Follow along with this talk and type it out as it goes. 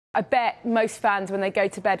I bet most fans, when they go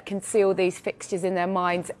to bed, can see all these fixtures in their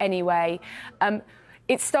minds anyway.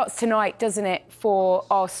 It starts tonight, doesn't it, for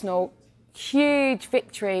Arsenal? Huge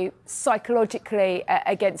victory psychologically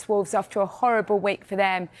against Wolves after a horrible week for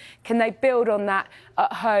them. Can they build on that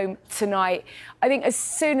at home tonight? I think as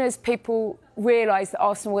soon as people realise that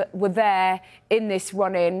Arsenal were there in this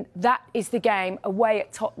run-in, that is the game away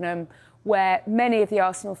at Tottenham where many of the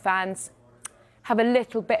Arsenal fans have a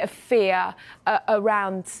little bit of fear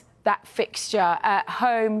around that fixture. At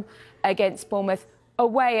home against Bournemouth,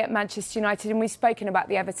 away at Manchester United, and we've spoken about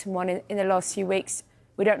the Everton one in the last few weeks.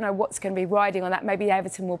 We don't know what's going to be riding on that. Maybe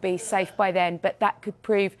Everton will be safe by then, but that could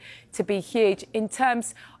prove to be huge. In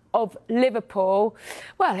terms of Liverpool,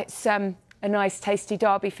 well, it's a nice, tasty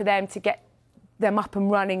derby for them to get them up and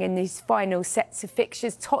running in these final sets of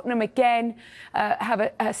fixtures. Tottenham again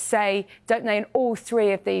have a say, don't they, in all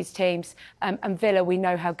three of these teams. And Villa, we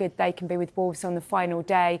know how good they can be with Wolves on the final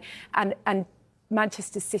day. And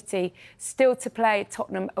Manchester City still to play,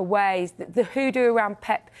 Tottenham away. The hoodoo around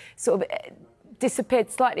Pep sort of disappeared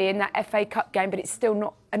slightly in that FA Cup game, but it's still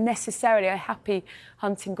not necessarily a happy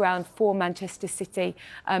hunting ground for Manchester City.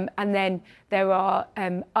 And then there are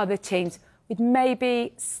other teams with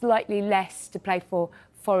maybe slightly less to play for,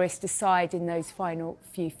 Forest aside, in those final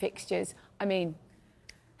few fixtures. I mean,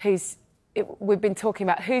 we've been talking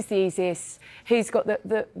about who's the easiest, who's got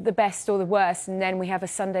the best or the worst, and then we have a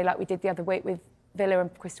Sunday like we did the other week with Villa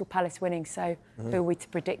and Crystal Palace winning. So who are we to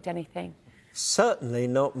predict anything? Certainly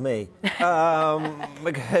not me.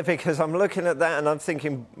 Because I'm looking at that and I'm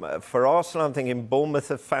thinking, for Arsenal, I'm thinking Bournemouth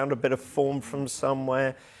have found a bit of form from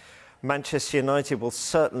somewhere. Manchester United will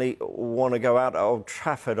certainly want to go out at Old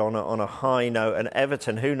Trafford on a high note, and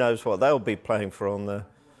Everton, who knows what they'll be playing for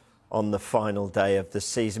on the final day of the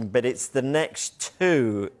season. But it's the next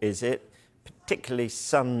two, is it? Particularly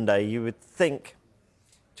Sunday. You would think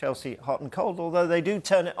Chelsea hot and cold, although they do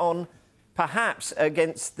turn it on perhaps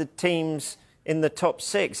against the teams in the top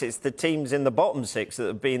six. It's the teams in the bottom six that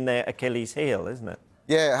have been their Achilles heel, isn't it?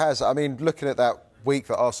 Yeah, it has. I mean, looking at that week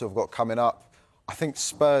that Arsenal have got coming up, I think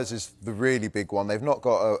Spurs is the really big one. They've not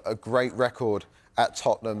got a great record at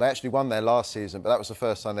Tottenham. They actually won there last season, but that was the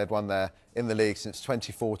first time they'd won there in the league since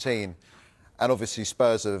 2014. And obviously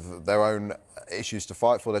Spurs have their own issues to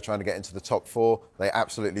fight for. They're trying to get into the top four. They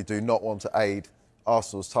absolutely do not want to aid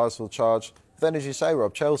Arsenal's title charge. Then, as you say,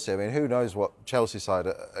 Rob, Chelsea, I mean, who knows what Chelsea side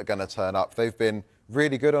are going to turn up. They've been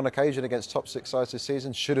really good on occasion against top six sides this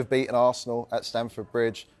season. Should have beaten Arsenal at Stamford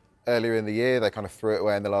Bridge earlier in the year. They kind of threw it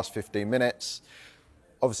away in the last 15 minutes.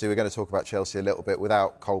 Obviously, we're going to talk about Chelsea a little bit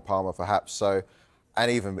without Cole Palmer, perhaps. So,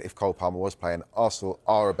 and even if Cole Palmer was playing, Arsenal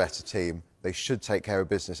are a better team. They should take care of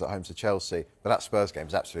business at home to Chelsea. But that Spurs game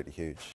is absolutely huge.